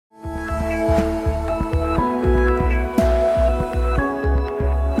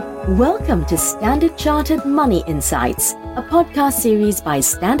Welcome to Standard Chartered Money Insights, a podcast series by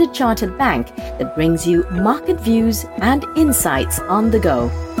Standard Chartered Bank that brings you market views and insights on the go.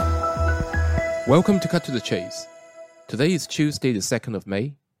 Welcome to Cut to the Chase. Today is Tuesday, the 2nd of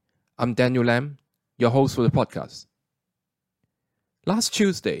May. I'm Daniel Lam, your host for the podcast. Last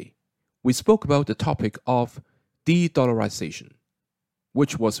Tuesday, we spoke about the topic of de-dollarization,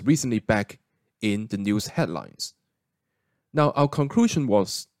 which was recently back in the news headlines. Now, our conclusion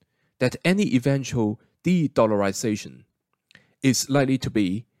was that any eventual de-dollarization is likely to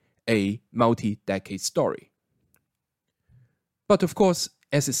be a multi-decade story. But of course,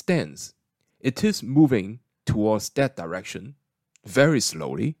 as it stands, it is moving towards that direction, very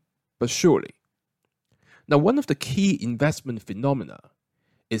slowly, but surely. Now, one of the key investment phenomena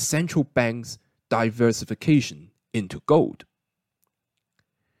is central banks' diversification into gold.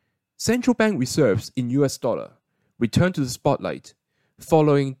 Central bank reserves in US dollar returned to the spotlight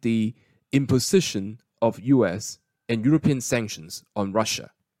following the imposition of US and European sanctions on Russia.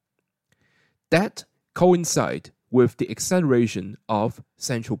 That coincided with the acceleration of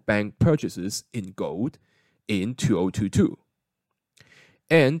central bank purchases in gold in 2022.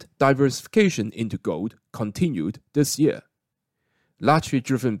 And diversification into gold continued this year, largely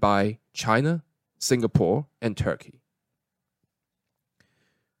driven by China, Singapore, and Turkey.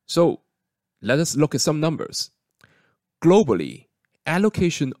 So, let us look at some numbers. Globally,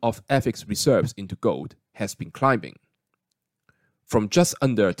 allocation of FX reserves into gold has been climbing from just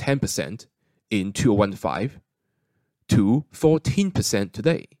under 10% in 2015 to 14%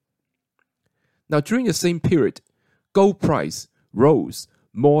 today. Now, during the same period, gold price rose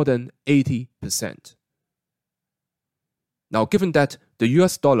more than 80%. Now, given that the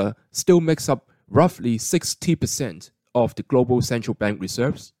US dollar still makes up roughly 60% of the global central bank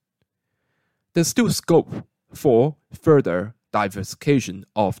reserves, there's still scope for further diversification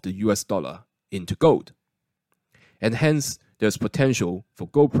of the US dollar into gold. And hence, there's potential for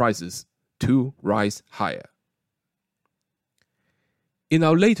gold prices to rise higher. In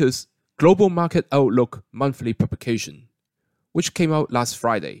our latest Global Market Outlook monthly publication, which came out last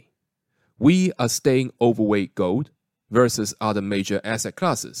Friday, we are staying overweight gold versus other major asset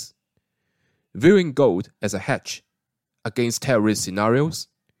classes, viewing gold as a hedge against terrorist scenarios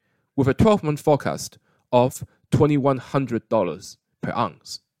with a 12-month forecast of $2,100 per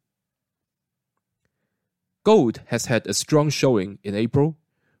ounce. Gold has had a strong showing in April,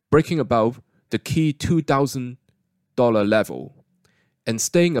 breaking above the key $2,000 level and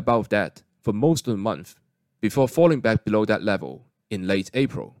staying above that for most of the month before falling back below that level in late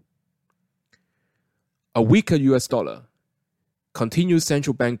April. A weaker US dollar, continued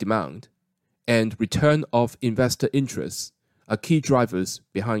central bank demand, and return of investor interest are key drivers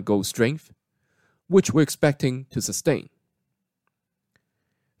behind gold's strength, which we're expecting to sustain.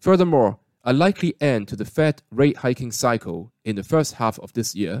 Furthermore, a likely end to the Fed rate hiking cycle in the first half of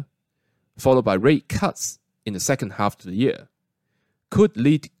this year, followed by rate cuts in the second half of the year, could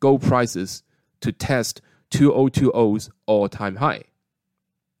lead gold prices to test 2020's all-time high.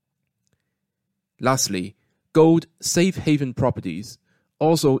 Lastly, gold safe haven properties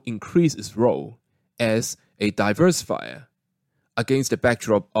also increase its role as a diversifier against the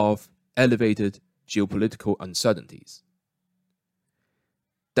backdrop of elevated geopolitical uncertainties.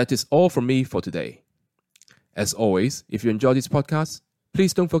 That is all from me for today. As always, if you enjoy this podcast,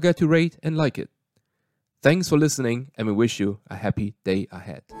 please don't forget to rate and like it. Thanks for listening, and we wish you a happy day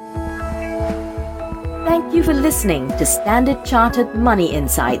ahead. Thank you for listening to Standard Chartered Money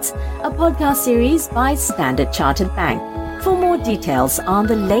Insights, a podcast series by Standard Chartered Bank. For more details on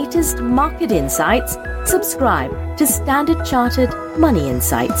the latest market insights, subscribe to Standard Chartered Money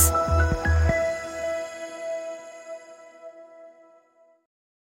Insights.